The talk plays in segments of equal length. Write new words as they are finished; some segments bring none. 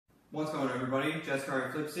What's going on everybody,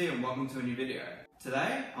 Jesscario Flipsy and welcome to a new video.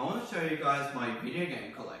 Today, I want to show you guys my video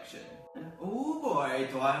game collection. And oh boy,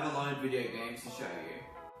 do I have a lot of video games to show you.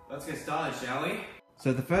 Let's get started, shall we?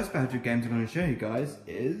 So the first batch of games I'm going to show you guys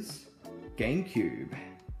is GameCube.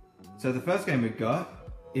 So the first game we got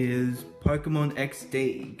is Pokemon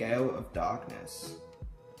XD, Gale of Darkness.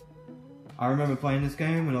 I remember playing this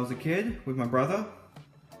game when I was a kid with my brother.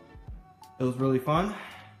 It was really fun.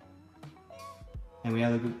 And we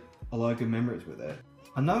had a lot of good memories with it.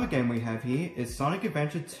 Another game we have here is Sonic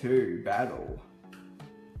Adventure 2 Battle.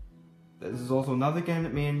 This is also another game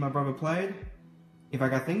that me and my brother played. In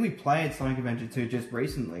fact, I think we played Sonic Adventure 2 just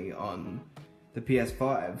recently on the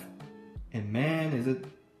PS5. And man,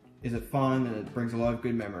 is it fun, and it brings a lot of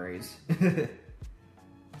good memories.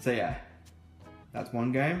 So yeah, that's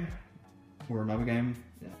one game. Or another game.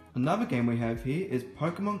 Yeah. Another game we have here is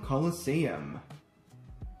Pokemon Colosseum.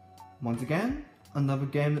 Once again, another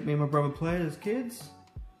game that me and my brother played as kids.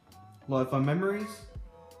 A lot of fun memories.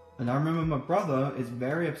 And I remember my brother is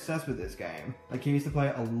very obsessed with this game. Like, he used to play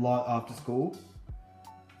it a lot after school.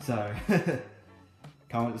 So,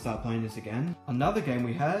 can't wait to start playing this again. Another game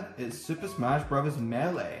we had is Super Smash Bros.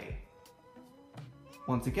 Melee.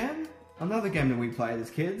 Once again, another game that we played as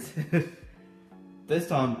kids. This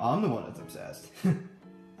time, I'm the one that's obsessed.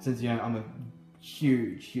 Since, you know, I'm a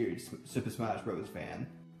huge Super Smash Bros. Fan.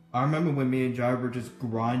 I remember when me and Joe were just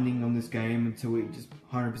grinding on this game until we just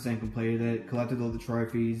 100% completed it, collected all the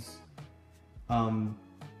trophies,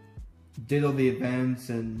 did all the events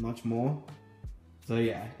and much more. So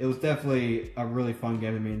yeah, it was definitely a really fun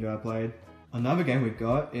game that me and Joe played. Another game we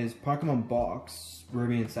got is Pokemon Box,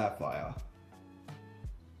 Ruby and Sapphire.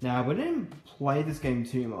 Now, we didn't play this game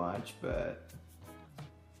too much, but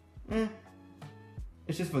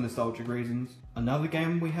it's just for nostalgic reasons. Another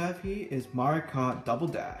game we have here is Mario Kart Double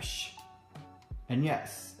Dash. And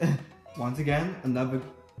yes, once again, another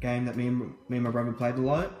game that me and my brother played a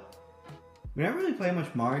lot. We don't really play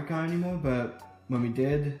much Mario Kart anymore, but when we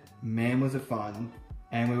did, man was it fun.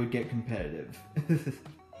 And we would get competitive.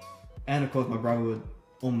 And of course my brother would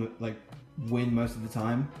almost like win most of the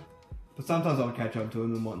time. But sometimes I would catch up to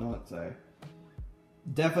him and whatnot, so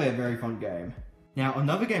definitely a very fun game. Now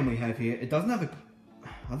another game we have here, it doesn't have a,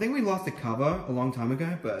 I think we lost the cover a long time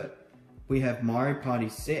ago, but we have Mario Party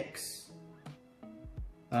 6.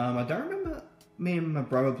 I don't remember me and my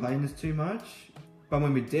brother playing this too much, but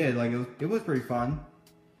when we did, like it was pretty fun.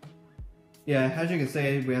 Yeah, as you can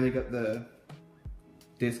see, we only got the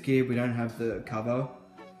disc here, we don't have the cover,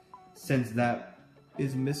 since that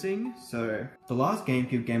is missing. So the last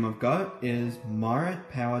GameCube game I've got is Mario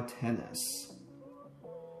Power Tennis.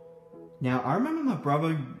 Now I remember my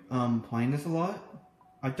brother playing this a lot.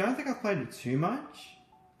 I don't think I played it too much,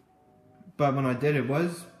 but when I did, it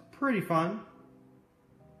was pretty fun.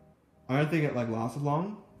 I don't think it like lasted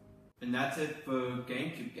long. And that's it for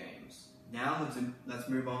GameCube games. Now let's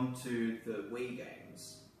move on to the Wii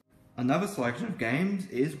games. Another selection of games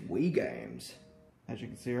is Wii games, as you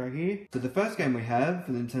can see right here. So the first game we have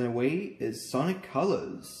for the Nintendo Wii is Sonic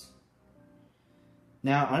Colors.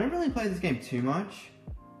 Now I didn't really play this game too much,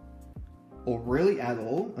 or really at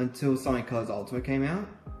all, until Sonic Colors Ultimate came out.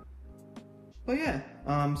 But yeah,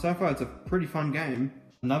 so far it's a pretty fun game.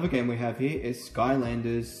 Another game we have here is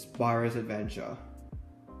Skylanders Spyro's Adventure.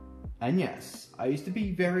 And yes, I used to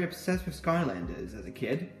be very obsessed with Skylanders as a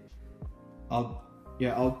kid.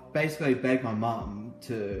 I'll basically beg my mum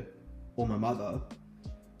or my mother,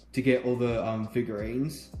 to get all the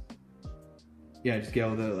figurines. Yeah, just get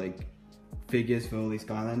all the like figures for all these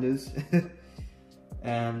Skylanders.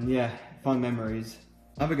 And yeah, fun memories.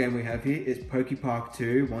 Another game we have here is Pokepark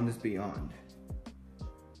 2 Wonders Beyond.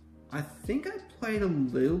 I think I played a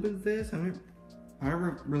little bit of this. I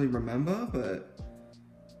don't really remember, but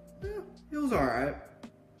it was alright.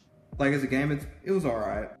 Like as a game, it was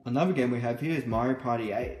alright. Another game we have here is Mario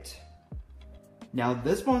Party 8. Now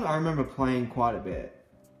this one I remember playing quite a bit.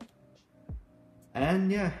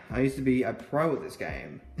 And yeah, I used to be a pro at this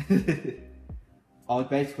game. I would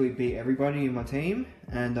basically beat everybody in my team,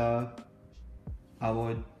 and I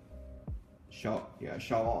would show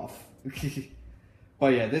off.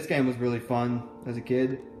 But yeah, this game was really fun as a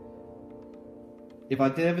kid. If I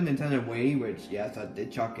did have a Nintendo Wii, which yes, I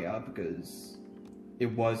did chuck out because it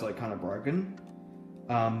was like kind of broken,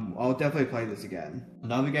 I'll definitely play this again.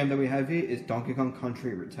 Another game that we have here is Donkey Kong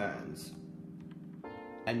Country Returns.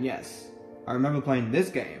 And yes, I remember playing this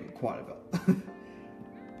game quite a bit.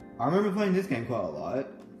 I remember playing this game quite a lot,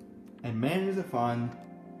 and man is it fun.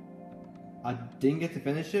 I didn't get to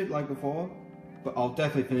finish it like before, but I'll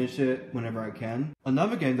definitely finish it whenever I can.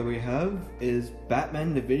 Another game that we have is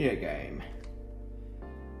Batman the video game.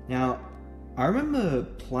 Now, I remember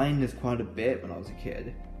playing this quite a bit when I was a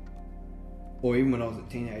kid, or even when I was a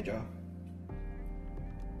teenager.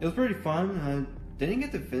 It was pretty fun. I didn't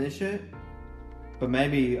get to finish it, but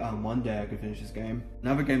maybe one day I could finish this game.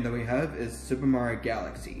 Another game that we have is Super Mario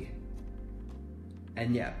Galaxy.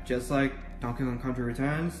 And yeah, just like Donkey Kong Country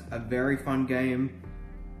Returns, a very fun game.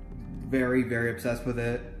 Very, very obsessed with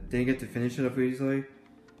it. Didn't get to finish it obviously,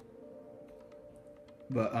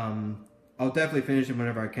 but I'll definitely finish it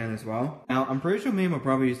whenever I can as well. Now, I'm pretty sure me and my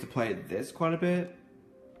brother used to play this quite a bit.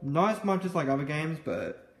 Not as much as like other games,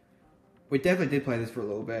 but we definitely did play this for a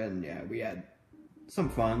little bit, and yeah, we had some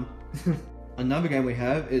fun. Another game we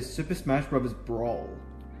have is Super Smash Bros. Brawl.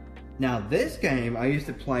 Now, this game I used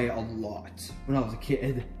to play a lot when I was a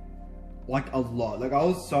kid. Like, a lot. Like, I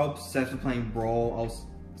was so obsessed with playing Brawl. I was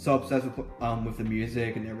so obsessed with the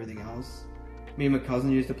music and everything else. Me and my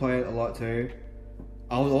cousin used to play it a lot too.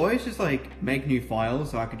 I would always just like make new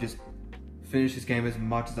files so I could just finish this game as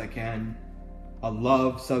much as I can. I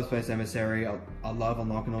love Subspace Emissary. I love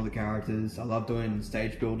unlocking all the characters. I love doing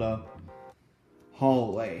stage builder.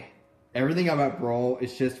 Holy. Everything about Brawl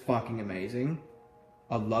is just fucking amazing.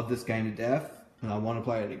 I love this game to death, and I want to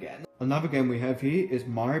play it again. Another game we have here is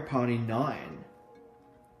Mario Party 9.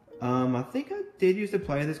 I think I did used to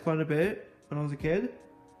play this quite a bit when I was a kid.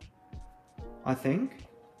 I think.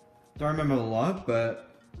 Don't remember a lot,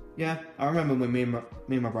 but yeah, I remember when me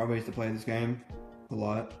and my brother used to play this game a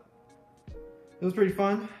lot. It was pretty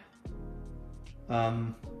fun.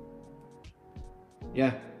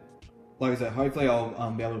 Yeah. Like I said, hopefully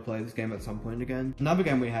I'll be able to play this game at some point again. Another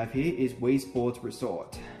game we have here is Wii Sports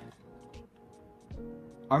Resort.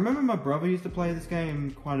 I remember my brother used to play this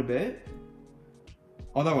game quite a bit.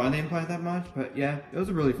 Although I didn't play it that much, but yeah, it was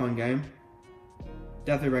a really fun game.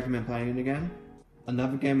 Definitely recommend playing it again.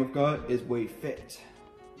 Another game I've got is Wii Fit.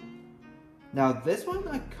 Now this one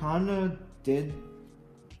I kinda did...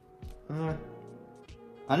 I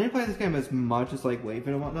didn't play this game as much as like Wii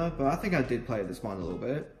Fit and whatnot, but I think I did play this one a little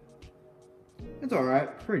bit. It's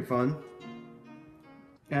alright, pretty fun.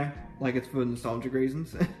 Yeah, like it's for nostalgic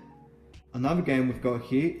reasons. Another game we've got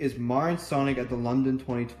here is Mario and Sonic at the London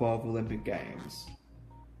 2012 Olympic Games.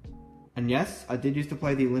 And yes, I did used to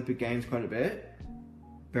play the Olympic Games quite a bit.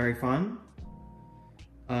 Very fun.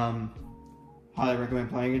 Highly recommend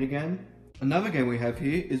playing it again. Another game we have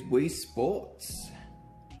here is Wii Sports.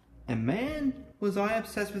 And man, was I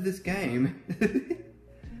obsessed with this game.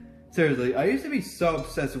 Seriously, I used to be so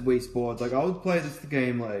obsessed with Wii Sports. Like, I would play this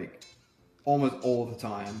game, like, almost all the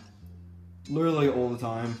time. Literally all the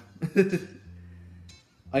time.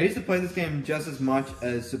 I used to play this game just as much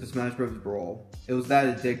as Super Smash Bros. Brawl. It was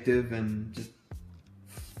that addictive and just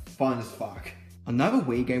fun as fuck. Another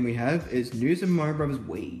Wii game we have is New Super Mario Bros.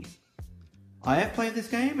 Wii. I have played this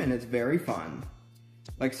game and it's very fun.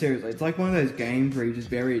 Like seriously, it's like one of those games where you're just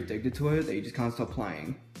very addicted to it that you just can't stop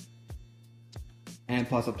playing. And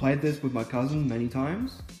plus I played this with my cousin many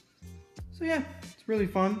times. So yeah, it's really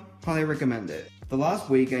fun. Highly recommend it. The last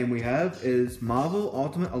Wii game we have is Marvel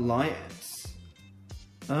Ultimate Alliance.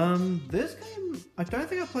 This game, I don't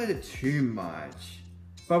think I played it too much.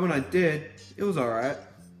 But when I did, it was alright.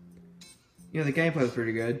 You know, the gameplay was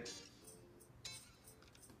pretty good.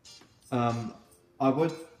 I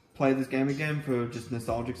would play this game again for just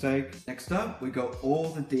nostalgic sake. Next up, we got all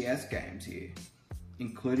the DS games here,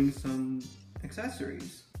 including some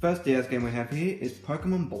accessories. First DS game we have here is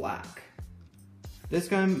Pokemon Black. This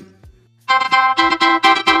game...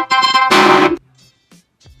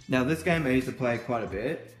 Now this game I used to play quite a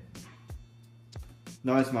bit.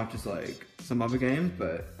 Not as much as like some other games,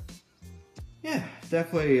 but yeah,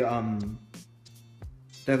 definitely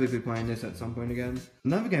be playing this at some point again.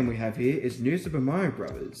 Another game we have here is New Super Mario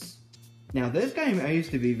Bros. Now this game I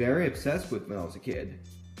used to be very obsessed with when I was a kid.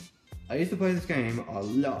 I used to play this game a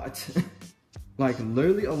lot. Like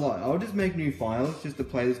literally a lot. I would just make new files just to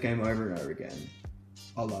play this game over and over again.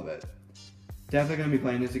 I love it. Definitely going to be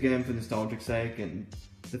playing this again for nostalgic sake and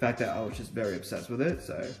the fact that I was just very obsessed with it.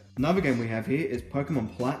 So another game we have here is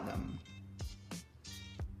Pokemon Platinum.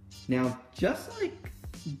 Now just like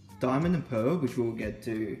Diamond and Pearl, which we'll get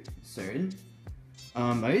to soon,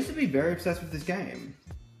 I used to be very obsessed with this game.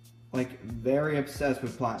 Like very obsessed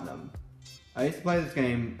with Platinum. I used to play this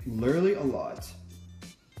game literally a lot.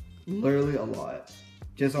 Literally a lot.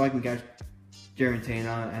 Just so I can catch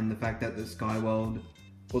Giratina, and the fact that the Sky World,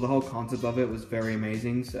 well, the whole concept of it was very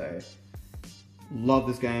amazing, so love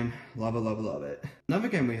this game. Love it, love it, love it. Another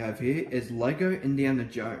game we have here is Lego Indiana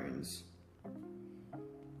Jones.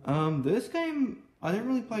 This game I didn't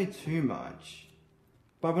really play too much,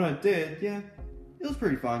 but when I did, yeah, it was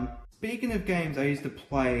pretty fun. Speaking of games I used to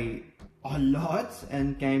play a lot,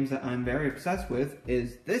 and games that I'm very obsessed with,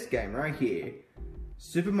 is this game right here.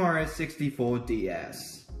 Super Mario 64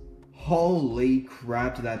 DS. Holy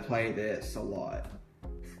crap, did I play this a lot.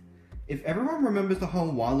 If everyone remembers the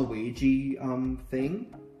whole Waluigi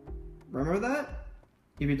thing, remember that?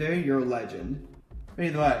 If you do, you're a legend. But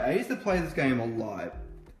either way, I used to play this game a lot.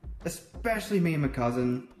 Especially me and my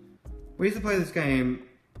cousin. We used to play this game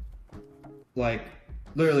like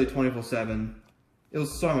literally 24/7. It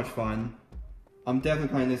was so much fun. I'm definitely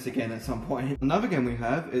playing this again at some point. Another game we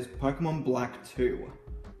have is Pokemon Black 2.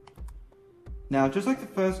 Now, just like the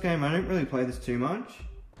first game, I don't really play this too much,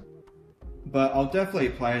 but I'll definitely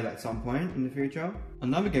play it at some point in the future.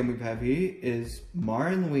 Another game we have here is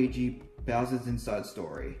Mario and Luigi Bowser's Inside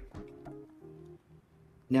Story.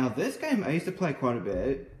 Now, this game I used to play quite a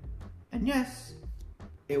bit, and yes,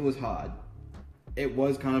 it was hard. It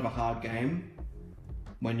was kind of a hard game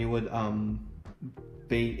when you would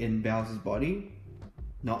be in Bowser's body.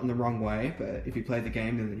 Not in the wrong way, but if you play the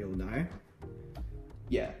game, then you'll know.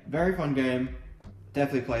 Yeah, very fun game.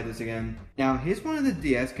 Definitely play this again. Now, here's one of the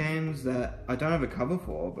DS games that I don't have a cover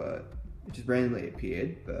for, but it just randomly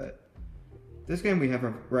appeared. But this game we have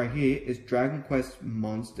right here is Dragon Quest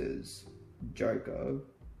Monsters Joker.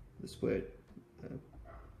 The square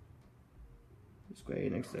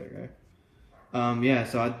next there you go. Yeah,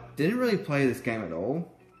 so I didn't really play this game at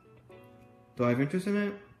all. Do I have interest in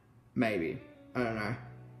it? Maybe. I don't know.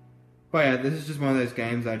 But yeah, this is just one of those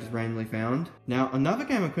games that I just randomly found. Now, another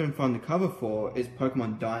game I couldn't find the cover for is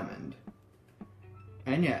Pokemon Diamond.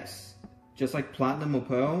 And yes, just like Platinum or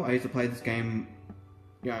Pearl, I used to play this game,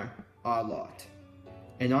 you know, a lot.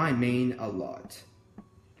 And I mean a lot.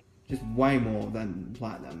 Just way more than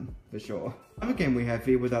Platinum, for sure. Another game we have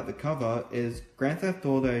here without the cover is Grand Theft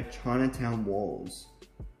Auto Chinatown Wars.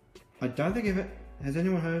 I don't think has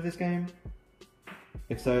anyone heard of this game?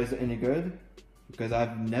 If so, is it any good? Because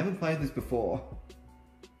I've never played this before.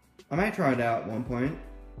 I may try it out at one point.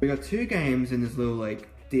 We got two games in this little like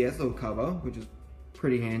DS little cover, which is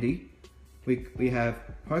pretty handy. We have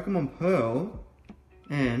Pokemon Pearl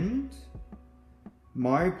and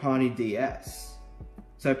Mario Party DS.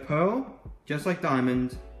 So Pearl, just like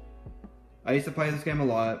Diamond, I used to play this game a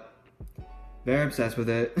lot. Very obsessed with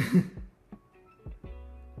it.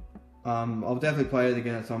 I'll definitely play it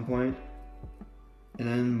again at some point. And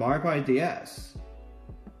then Mario Party DS.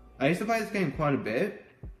 I used to play this game quite a bit.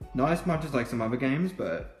 Not as much as like some other games,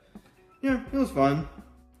 but yeah, it was fun.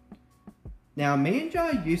 Now, me and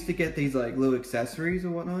Jai used to get these like little accessories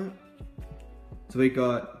or whatnot. So we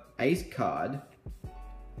got Ace Card.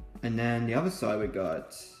 And then the other side we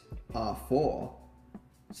got R4.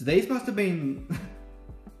 So these must have been...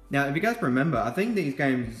 Now, if you guys remember, I think these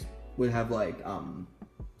games would have like,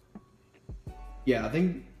 yeah, I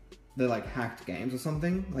think they're like hacked games or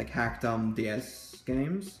something. Like hacked DS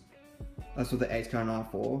games. That's what the Ace Card and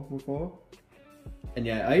R4 were for. And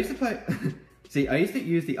yeah, I used to play... See, I used to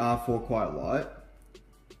use the R4 quite a lot.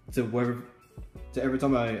 So every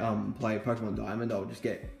time I play Pokemon Diamond, I would just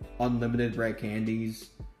get unlimited rare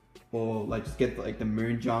candies. Or like just get like the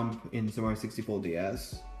moon jump in Super Mario 64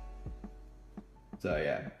 DS. So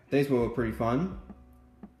yeah, these were pretty fun.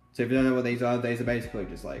 So if you don't know what these are basically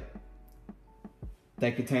just like,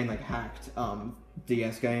 they contain like hacked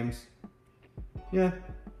DS games. Yeah,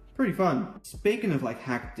 pretty fun. Speaking of like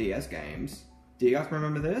hacked DS games, do you guys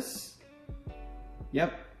remember this?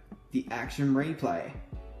 Yep, the Action Replay.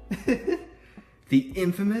 The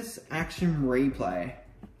infamous Action Replay.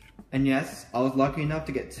 And yes, I was lucky enough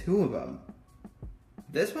to get two of them.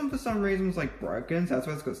 This one for some reason was like broken, so that's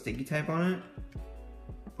why it's got sticky tape on it.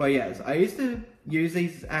 But yes, I used to use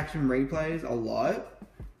these Action Replays a lot.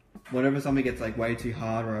 Whenever something gets like way too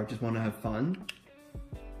hard or I just want to have fun.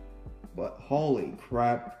 But holy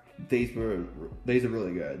crap, these are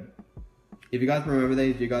really good. If you guys remember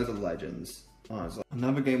these, you guys are legends, honestly.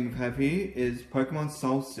 Another game we have here is Pokemon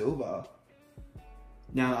Soul Silver.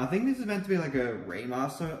 Now, I think this is meant to be like a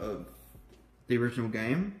remaster of the original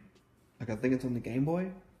game. Like, I think it's on the Game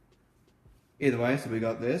Boy. Either way, so we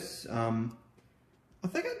got this. I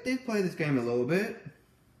think I did play this game a little bit.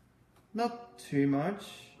 Not too much.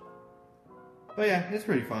 But yeah, it's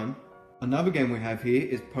pretty fun. Another game we have here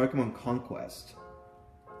is Pokemon Conquest.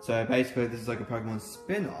 So basically, this is like a Pokemon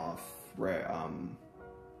spin-off where,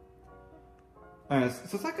 so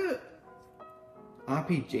it's like a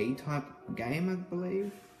RPG type game, I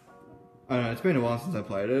believe. I don't know, it's been a while since I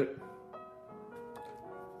played it.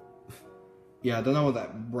 Yeah, I don't know what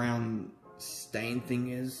that brown stain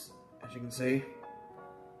thing is, as you can see.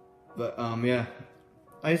 But yeah,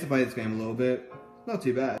 I used to play this game a little bit. Not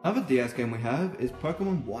too bad. Another DS game we have is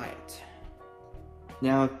Pokemon White.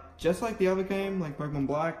 Now, just like the other game, like Pokemon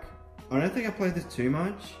Black, I don't think I played this too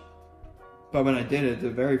much, but when I did, it's a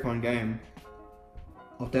very fun game.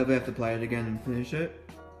 I'll definitely have to play it again and finish it.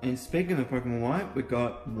 And speaking of Pokemon White, we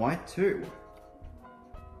got White 2.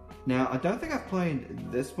 Now, I don't think I've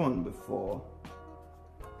played this one before.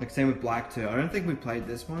 Like same with Black 2. I don't think we played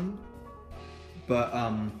this one, but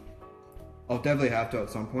I'll definitely have to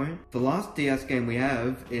at some point. The last DS game we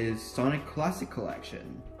have is Sonic Classic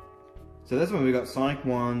Collection. So this one we got Sonic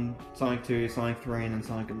 1, Sonic 2, Sonic 3, and then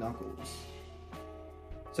Sonic and Knuckles.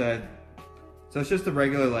 So it's just a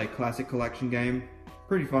regular like classic collection game.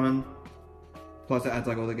 Pretty fun. Plus it adds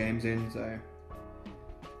like all the games in, so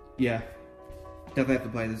yeah. Definitely have to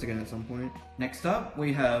play this again at some point. Next up,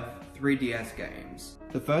 we have 3DS games.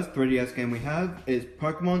 The first 3DS game we have is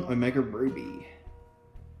Pokemon Omega Ruby.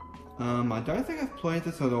 I don't think I've played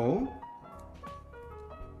this at all.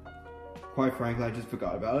 Quite frankly, I just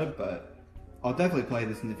forgot about it, but I'll definitely play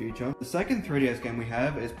this in the future. The second 3DS game we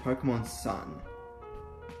have is Pokemon Sun.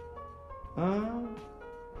 I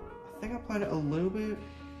think I played it a little bit.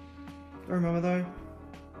 Don't remember though.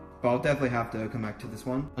 But I'll definitely have to come back to this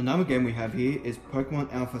one. Another game we have here is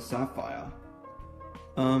Pokemon Alpha Sapphire.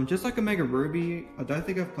 Just like Omega Ruby, I don't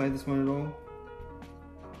think I've played this one at all.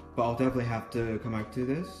 But I'll definitely have to come back to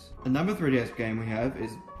this. Another 3DS game we have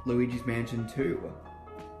is Luigi's Mansion 2.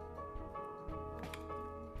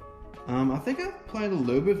 I think I've played a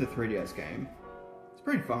little bit of the 3DS game. It's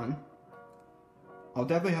pretty fun. I'll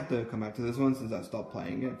definitely have to come back to this one since I stopped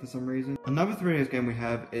playing it for some reason. Another 3DS game we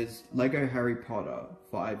have is Lego Harry Potter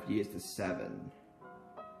 5 Years to 7.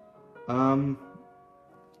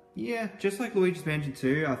 Yeah, just like Luigi's Mansion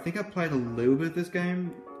 2, I think I played a little bit of this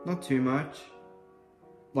game, not too much.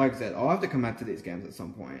 Like I said, I'll have to come back to these games at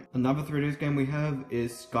some point. Another 3DS game we have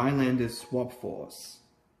is Skylanders Swap Force.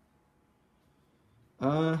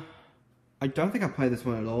 I don't think I played this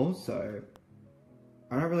one at all, so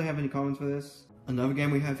I don't really have any comments for this. Another game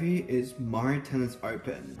we have here is Mario Tennis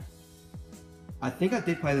Open. I think I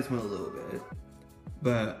did play this one a little bit,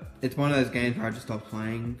 but it's one of those games where I just stopped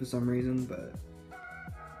playing for some reason, but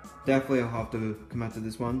definitely I'll have to come back to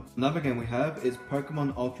this one. Another game we have is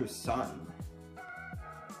Pokemon Ultra Sun.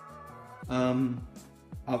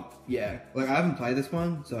 Yeah, like I haven't played this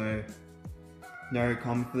one, so no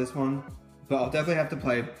comment for this one. But I'll definitely have to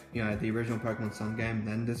play, you know, the original Pokemon Sun game,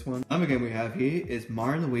 then this one. Another game we have here is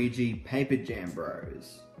Mario and Luigi Paper Jam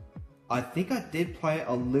Bros. I think I did play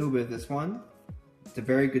a little bit of this one. It's a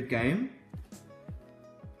very good game.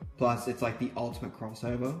 Plus, it's like the ultimate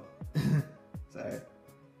crossover. So,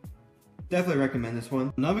 definitely recommend this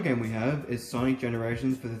one. Another game we have is Sonic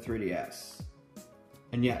Generations for the 3DS.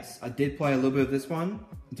 And yes, I did play a little bit of this one.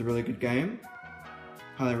 It's a really good game.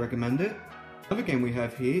 Highly recommend it. Another game we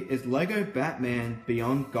have here is Lego Batman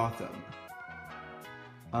Beyond Gotham.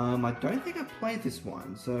 I don't think I played this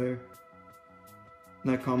one, so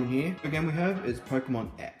no comment here. The game we have is Pokemon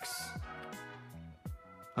X.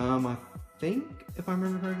 I think, if I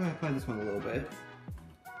remember correctly, I played this one a little bit.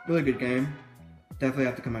 Really good game. Definitely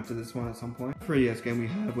have to come back to this one at some point. The 3DS game we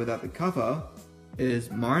have without the cover is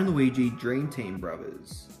Mario and Luigi Dream Team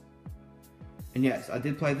Brothers. And yes, I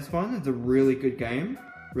did play this one. It's a really good game.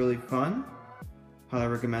 Really fun. Highly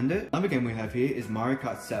recommend it. Another game we have here is Mario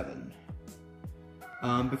Kart 7.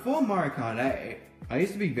 Before Mario Kart 8, I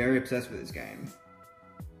used to be very obsessed with this game.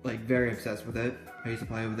 Like, very obsessed with it. I used to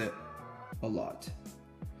play with it a lot.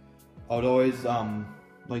 I would always,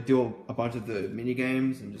 like, do a bunch of the mini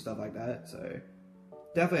games and just stuff like that, so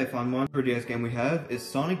definitely a fun one. The 3DS game we have is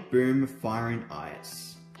Sonic Boom Fire and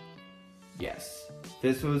Ice. Yes,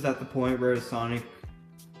 this was at the point where Sonic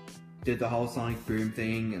did the whole Sonic Boom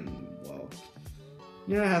thing, and well,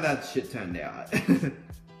 you know how that shit turned out.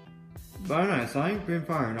 But I don't know, Sonic Boom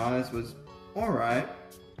Fire and Ice was alright.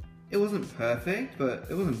 It wasn't perfect, but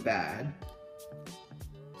it wasn't bad.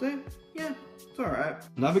 So, yeah, it's alright.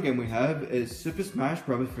 Another game we have is Super Smash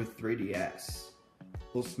Bros. For 3DS.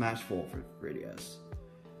 Or Smash 4 for 3DS.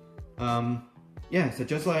 Yeah, so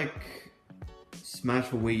just like Smash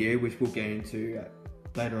for Wii U, which we'll get into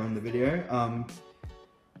later on in the video,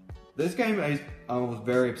 this game I was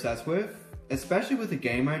very obsessed with, especially with a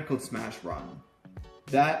game mode called Smash Run.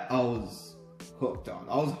 That I was hooked on.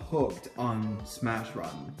 I was hooked on Smash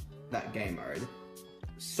Run, that game mode.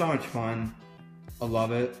 So much fun. I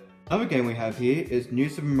love it. Another game we have here is New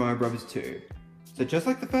Super Mario Bros. 2. So just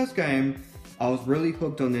like the first game, I was really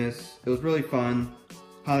hooked on this. It was really fun.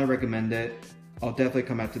 Highly recommend it. I'll definitely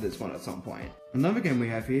come back to this one at some point. Another game we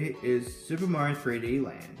have here is Super Mario 3D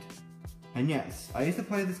Land. And yes, I used to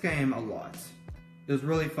play this game a lot. It was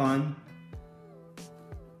really fun.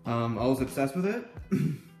 I was obsessed with it.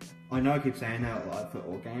 I know I keep saying that a lot for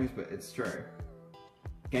all games, but it's true.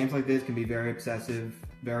 Games like this can be very obsessive,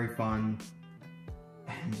 very fun,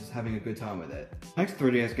 and just having a good time with it. Next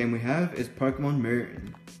 3DS game we have is Pokemon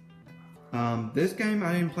Moon. This game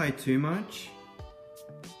I didn't play too much,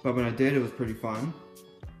 but when I did, it was pretty fun.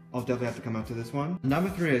 I'll definitely have to come up to this one. Another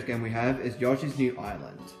 3DS game we have is Yoshi's New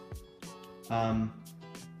Island.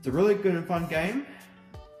 It's a really good and fun game.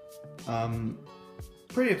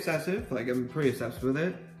 Pretty obsessive, like I'm pretty obsessed with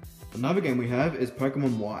it. Another game we have is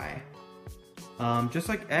Pokemon Y. Just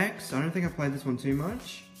like X, I don't think I played this one too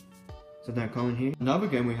much, so don't comment here. Another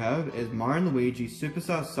game we have is Mario & Luigi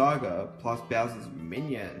Superstar Saga plus Bowser's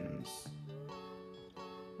Minions.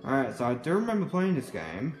 Alright, so I do remember playing this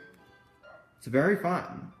game. It's very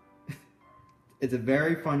fun. It's a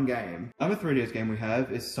very fun game. Another 3DS game we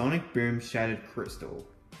have is Sonic Boom Shattered Crystal.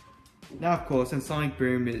 Now of course, since Sonic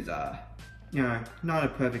Boom is, you know, not a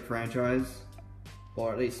perfect franchise,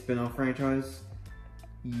 or at least spin-off franchise,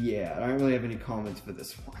 yeah, I don't really have any comments for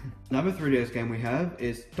this one. Another 3DS game we have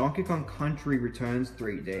is Donkey Kong Country Returns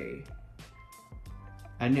 3D.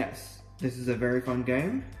 And yes, this is a very fun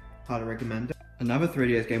game, highly recommend it. Another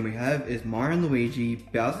 3DS game we have is Mario & Luigi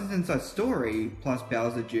Bowser's Inside Story plus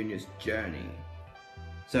Bowser Jr.'s Journey.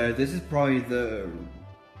 So this is probably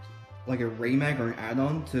like a remake or an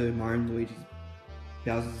add-on to Mario & Luigi's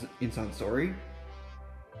Bowser's Inside Story.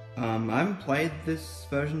 I haven't played this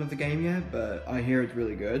version of the game yet, but I hear it's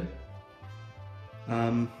really good.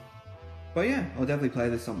 But yeah, I'll definitely play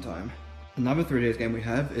this sometime. Another 3DS game we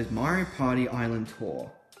have is Mario Party Island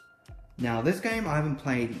Tour. Now this game I haven't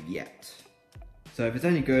played yet, so if it's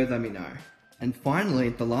any good, let me know. And finally,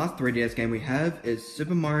 the last 3DS game we have is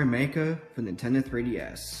Super Mario Maker for Nintendo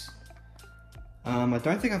 3DS. I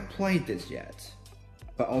don't think I've played this yet,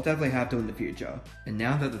 but I'll definitely have to in the future. And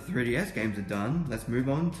now that the 3DS games are done, let's move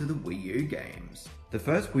on to the Wii U games. The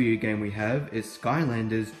first Wii U game we have is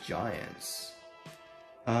Skylanders Giants.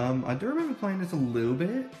 I do remember playing this a little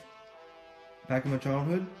bit back in my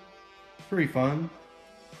childhood. Pretty fun,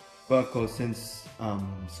 but of course since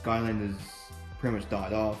Skylanders pretty much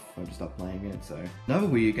died off, I just stopped playing it. So another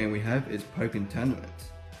Wii U game we have is Pokken Tournament.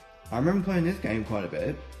 I remember playing this game quite a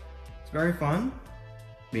bit. It's very fun.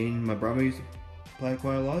 Me and my brother used to play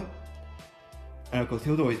quite a lot, and of course he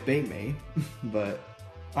would always beat me, but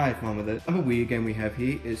I had fun with it. Another Wii U game we have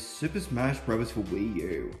here is Super Smash Bros. For Wii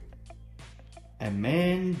U. And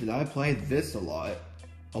man, did I play this a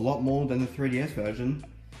lot more than the 3DS version.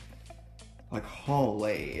 Like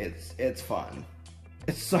holy, it's fun.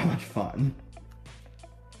 It's so much fun.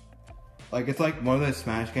 Like it's like one of those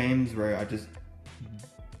Smash games where I just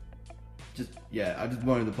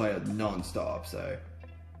wanted to play it non-stop, so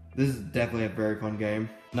this is definitely a very fun game.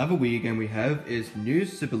 Another Wii U game we have is New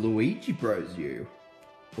Super Luigi Bros. U,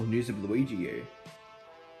 or New Super Luigi U.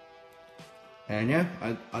 And yeah,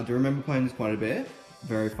 I do remember playing this quite a bit.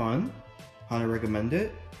 Very fun. Highly recommend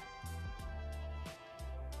it.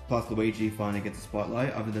 Plus Luigi finally gets a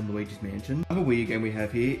spotlight other than Luigi's Mansion. Another Wii U game we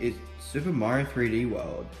have here is Super Mario 3D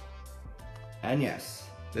World. And yes,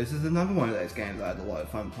 this is another one of those games I had a lot of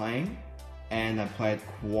fun playing, and I played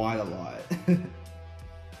quite a lot.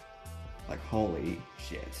 Like holy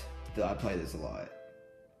shit, did I play this a lot.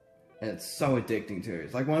 And it's so addicting too.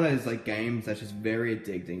 It's like one of those like games that's just very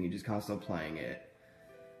addicting, you just can't stop playing it.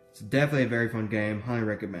 It's definitely a very fun game, highly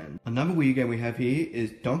recommend. Another Wii U game we have here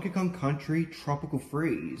is Donkey Kong Country Tropical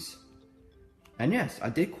Freeze. And yes, I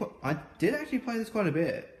did actually play this quite a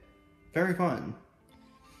bit. Very fun.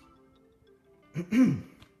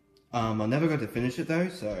 I never got to finish it though,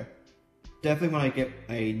 so definitely when I get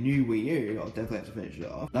a new Wii U, I'll definitely have to finish it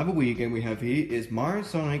off. Another Wii U game we have here is Mario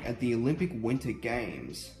Sonic at the Olympic Winter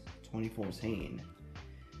Games 2014.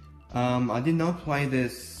 I did not play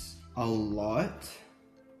this a lot,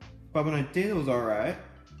 but when I did, it was alright.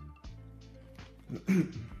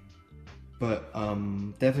 But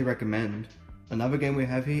definitely recommend. Another game we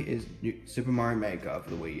have here is Super Mario Maker for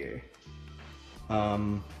the Wii U.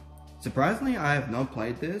 Surprisingly, I have not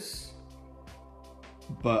played this,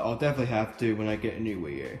 but I'll definitely have to when I get a new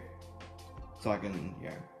Wii U, so I can,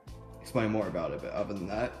 explain more about it. But other than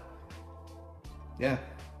that, yeah,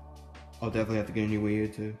 I'll definitely have to get a new Wii U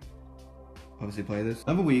to obviously play this.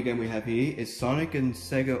 Another Wii U game we have here is Sonic and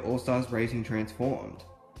Sega All-Stars Racing Transformed.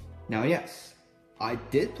 Now yes, I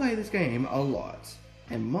did play this game a lot,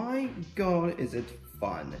 and my god is it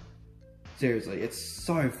fun. Seriously, it's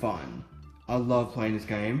so fun. I love playing this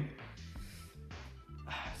game.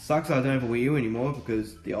 Sucks I don't have a Wii U anymore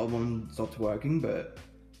because the old one stopped working, but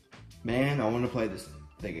man, I want to play this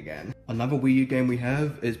thing again. Another Wii U game we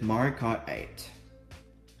have is Mario Kart 8.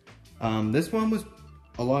 This one was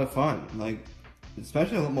a lot of fun. Like,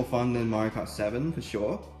 especially a lot more fun than Mario Kart 7 for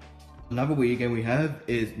sure. Another Wii U game we have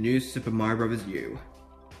is New Super Mario Bros. U.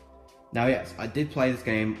 Now yes, I did play this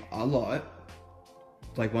game a lot.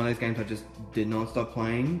 It's like one of those games I just did not stop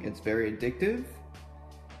playing. It's very addictive.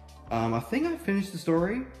 I think I finished the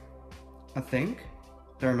story. I think.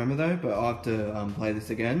 Don't remember though, but I'll have to play this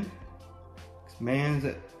again. Man, is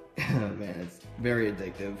it... man, it's very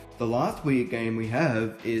addictive. The last Wii U game we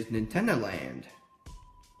have is Nintendo Land.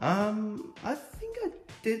 I think I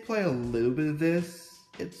did play a little bit of this.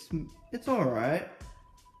 It's alright.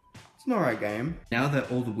 It's an alright game. Now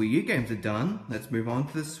that all the Wii U games are done, let's move on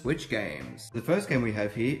to the Switch games. The first game we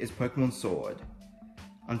have here is Pokemon Sword.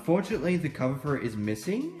 Unfortunately, the cover for it is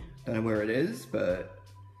missing. Don't know where it is, but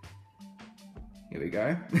here we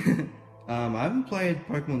go. I haven't played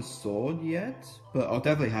Pokemon Sword yet, but I'll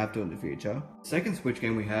definitely have to in the future. The second Switch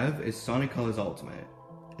game we have is Sonic Colors Ultimate.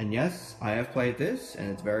 And yes, I have played this, and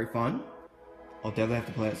it's very fun. I'll definitely have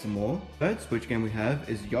to play it some more. Third Switch game we have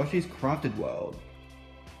is Yoshi's Crafted World.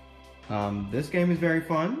 This game is very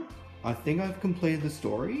fun. I think I've completed the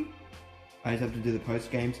story. I just have to do the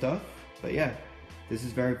post-game stuff. But yeah, this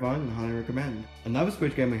is very fun and highly recommend. Another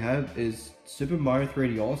Switch game we have is Super Mario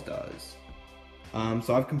 3D All-Stars.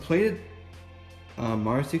 So I've completed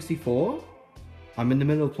Mario 64. I'm in the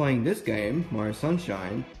middle of playing this game, Mario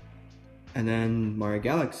Sunshine, and then Mario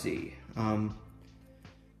Galaxy. But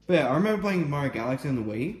yeah, I remember playing Mario Galaxy on the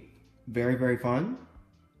Wii. Very, very fun.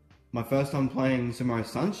 My first time playing Super Mario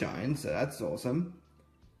Sunshine, so that's awesome.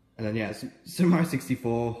 And then yeah, Super Mario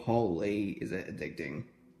 64, holy, is it addicting.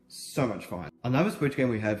 So much fun. Another Switch game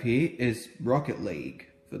we have here is Rocket League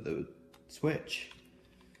for the Switch.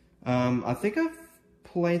 I think I've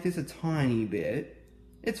played this a tiny bit.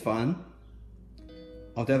 It's fun.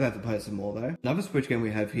 I'll definitely have to play it some more though. Another Switch game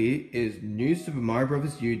we have here is New Super Mario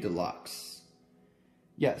Bros. U Deluxe.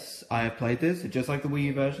 Yes, I have played this, just like the Wii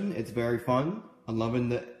U version. It's very fun. I'm loving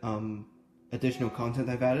the additional content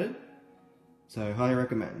they've added. So, highly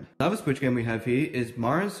recommend. Another Switch game we have here is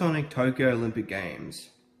Mario Sonic Tokyo Olympic Games.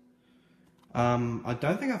 I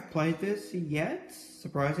don't think I've played this yet,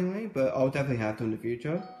 surprisingly, but I'll definitely have to in the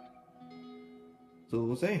future. So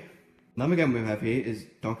we'll see. Another game we have here is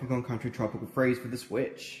Donkey Kong Country Tropical Freeze for the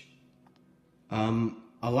Switch.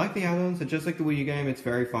 I like the add-ons, so just like the Wii U game, it's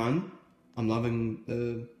very fun. I'm loving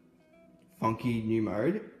the funky new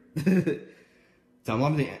mode. So I'm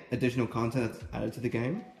loving the additional content that's added to the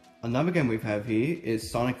game. Another game we have here is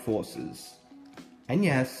Sonic Forces. And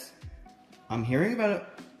yes, I'm hearing about it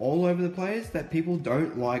all over the place that people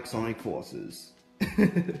don't like Sonic Forces.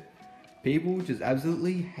 People just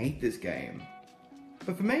absolutely hate this game.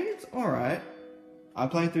 But for me, it's alright. I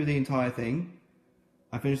played through the entire thing.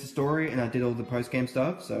 I finished the story and I did all the post-game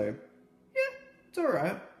stuff, so yeah, it's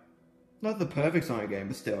alright. Not the perfect Sonic game,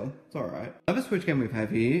 but still, it's alright. Another Switch game we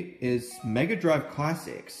have here is Mega Drive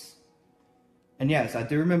Classics. And yes, I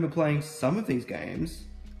do remember playing some of these games,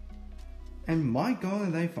 and my god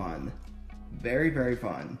are they fun. Very, very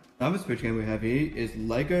fun. Another Switch game we have here is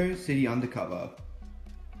Lego City Undercover.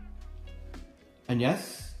 And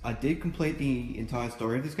yes, I did complete the entire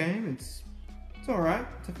story of this game. It's alright,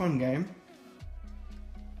 it's a fun game.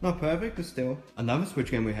 Not perfect, but still. Another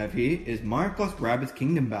Switch game we have here is Mario Plus Rabbids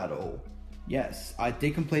Kingdom Battle. Yes, I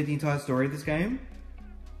did complete the entire story of this game.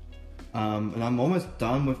 And I'm almost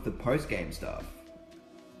done with the post-game stuff.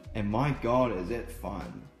 And my god, is it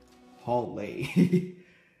fun. Holy.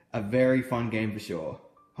 A very fun game for sure.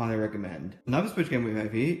 Highly recommend. Another Switch game we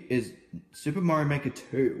have here is Super Mario Maker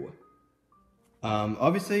 2.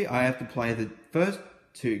 Obviously, I have to play the first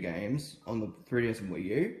two games on the 3DS and Wii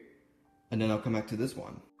U. And then I'll come back to this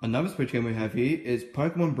one. Another Switch game we have here is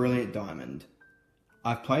Pokemon Brilliant Diamond.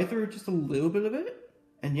 I've played through just a little bit of it,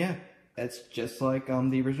 and yeah, it's just like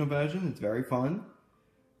the original version. It's very fun.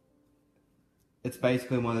 It's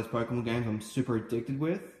basically one of those Pokemon games I'm super addicted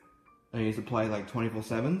with. I used to play like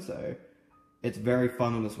 24/7, so it's very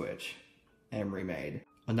fun on the Switch and remade.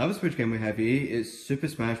 Another Switch game we have here is Super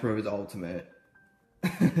Smash Bros. Ultimate.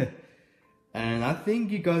 And I think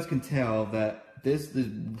you guys can tell that this is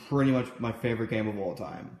pretty much my favorite game of all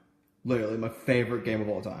time. Literally, my favorite game of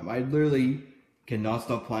all time. I literally cannot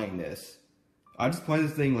stop playing this. I just play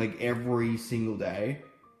this thing like every single day.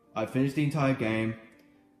 I finished the entire game.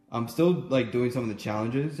 I'm still like doing some of the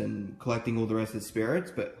challenges and collecting all the rest of the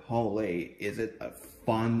spirits, but holy, is it a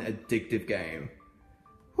fun, addictive game.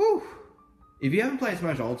 Whew! If you haven't played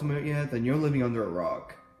Smash Ultimate yet, then you're living under a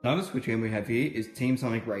rock. Another Switch game we have here is Team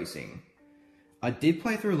Sonic Racing. I did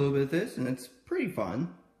play through a little bit of this, and it's pretty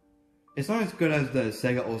fun. It's not as good as the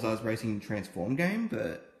Sega All-Stars Racing Transform game,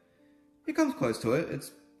 but it comes close to it.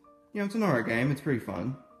 It's, you know, it's an alright game, it's pretty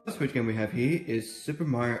fun. The Switch game we have here is Super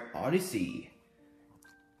Mario Odyssey.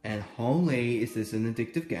 And holy, is this an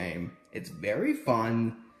addictive game. It's very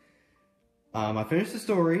fun. I finished the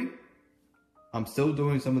story. I'm still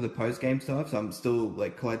doing some of the post-game stuff, so I'm still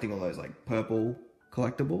like collecting all those like purple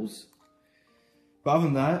collectibles. But other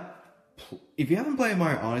than that, if you haven't played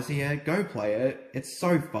Mario Odyssey yet, go play it. It's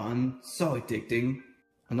so fun, so addicting.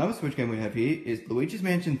 Another Switch game we have here is Luigi's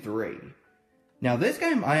Mansion 3. Now this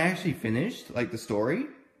game I actually finished, like the story.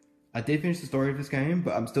 I did finish the story of this game,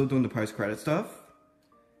 but I'm still doing the post-credit stuff.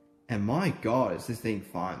 And my god, is this thing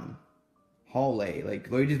fun. Holy, like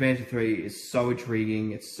Luigi's Mansion 3 is so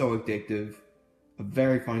intriguing, it's so addictive. A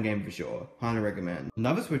very fun game for sure, highly recommend.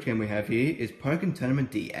 Another Switch game we have here is Pokken Tournament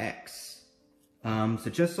DX. So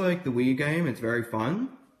just like the Wii game, it's very fun.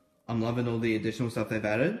 I'm loving all the additional stuff they've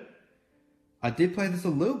added. I did play this a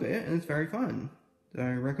little bit and it's very fun, so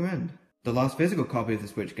I recommend. The last physical copy of the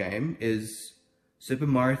Switch game is Super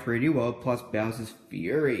Mario 3D World plus Bowser's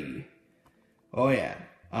Fury. Oh yeah,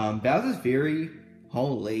 Bowser's Fury,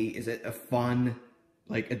 holy, is it a fun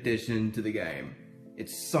like addition to the game.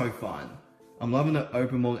 It's so fun. I'm loving the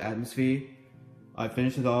open world atmosphere. I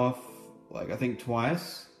finished it off like I think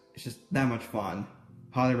twice. It's just that much fun.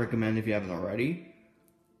 Highly recommend if you haven't already.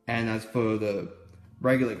 And as for the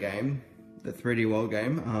regular game, the 3D World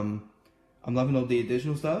game, I'm loving all the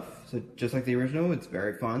additional stuff. So just like the original, it's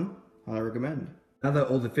very fun. Highly recommend. Now that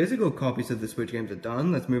all the physical copies of the Switch games are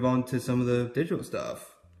done, let's move on to some of the digital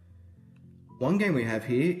stuff. One game we have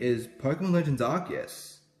here is Pokemon Legends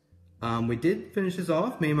Arceus. We did finish this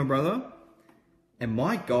off, me and my brother. And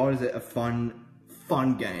my god, is it a fun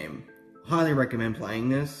game. Highly recommend playing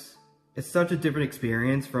this. It's such a different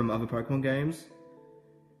experience from other Pokemon games.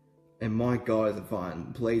 And my god, is it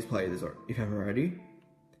fun. Please play this if you haven't already.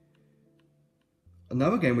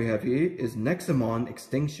 Another game we have here is Nexomon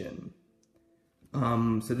Extinction.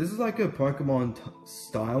 So this is like a Pokemon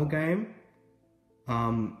style game.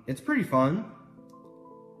 It's pretty fun.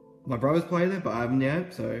 My brother's played it, but I haven't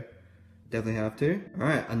yet, so definitely have to.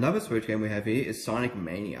 Alright, another Switch game we have here is Sonic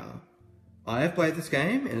Mania. I have played this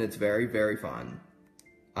game, and it's very, very fun.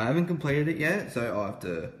 I haven't completed it yet, so I'll have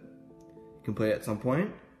to complete it at some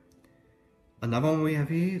point. Another one we have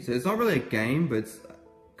here, so it's not really a game, but it's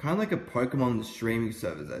kind of like a Pokemon streaming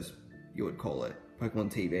service, as you would call it.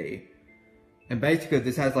 Pokemon TV. And basically,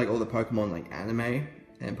 this has like all the Pokemon like anime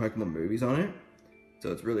and Pokemon movies on it.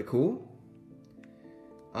 So it's really cool.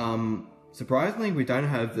 Surprisingly, we don't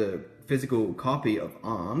have the physical copy of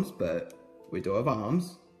ARMS, but we do have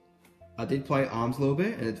ARMS. I did play ARMS a little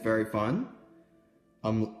bit, and it's very fun. I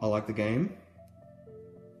like the game.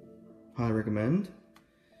 Highly recommend.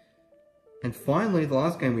 And finally, the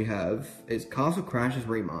last game we have is Castle Crashers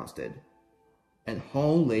Remastered. And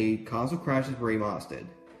holy, Castle Crashers Remastered.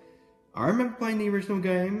 I remember playing the original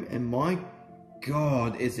game, and my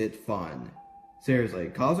god, is it fun. Seriously,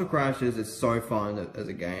 Castle Crashers is so fun as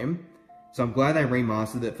a game. So I'm glad they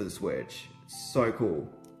remastered it for the Switch. It's so cool.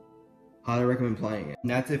 Highly recommend playing it. And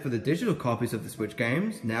that's it for the digital copies of the Switch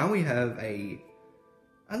games. Now we have a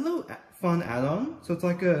little fun add-on. So it's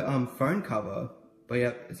like a phone cover. But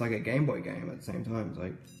yeah, it's like a Game Boy game at the same time. It's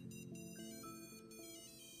like...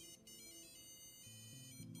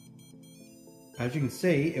 As you can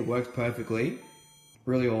see, it works perfectly.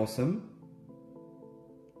 Really awesome.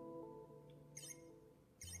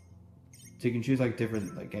 So you can choose like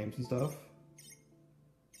different like games and stuff.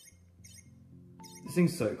 This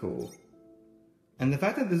thing's so cool. And the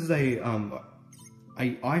fact that this is a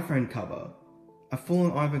iPhone cover, a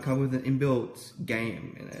full-on iPhone cover with an inbuilt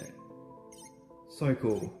game in it. So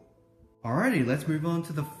cool. Alrighty, let's move on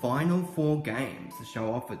to the final 4 games to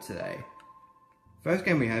show off for today. First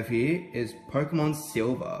game we have here is Pokemon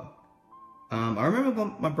Silver. I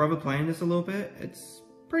remember my brother playing this a little bit. It's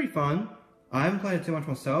pretty fun. I haven't played it too much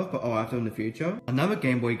myself, but I'll have to in the future. Another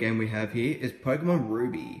Game Boy game we have here is Pokemon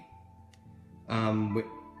Ruby.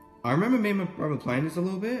 I remember me and my brother playing this a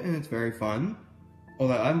little bit, and it's very fun.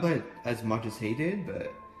 Although I haven't played it as much as he did,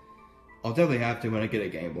 but I'll definitely have to when I get a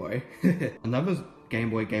Game Boy. Another Game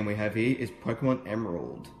Boy game we have here is Pokemon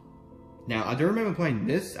Emerald. Now, I do remember playing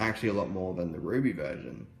this actually a lot more than the Ruby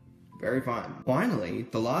version. Very fun. Finally,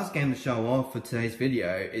 the last game to show off for today's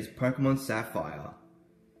video is Pokemon Sapphire.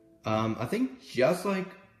 I think just like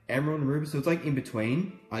Emerald and Ruby, so it's like in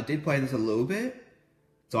between. I did play this a little bit.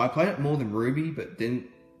 So I played it more than Ruby, but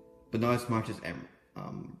not as much as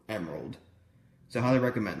Emerald. So highly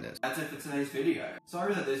recommend this. That's it for today's video.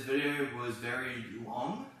 Sorry that this video was very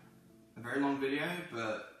long. A very long video,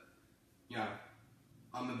 but, you know,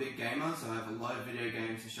 I'm a big gamer, so I have a lot of video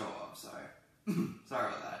games to show off, so sorry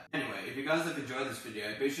about that. Anyway, if you guys have enjoyed this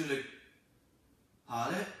video, be sure to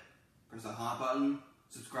heart it, press the heart button,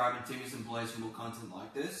 subscribe and see me some plays for more content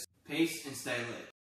like this. Peace and stay lit.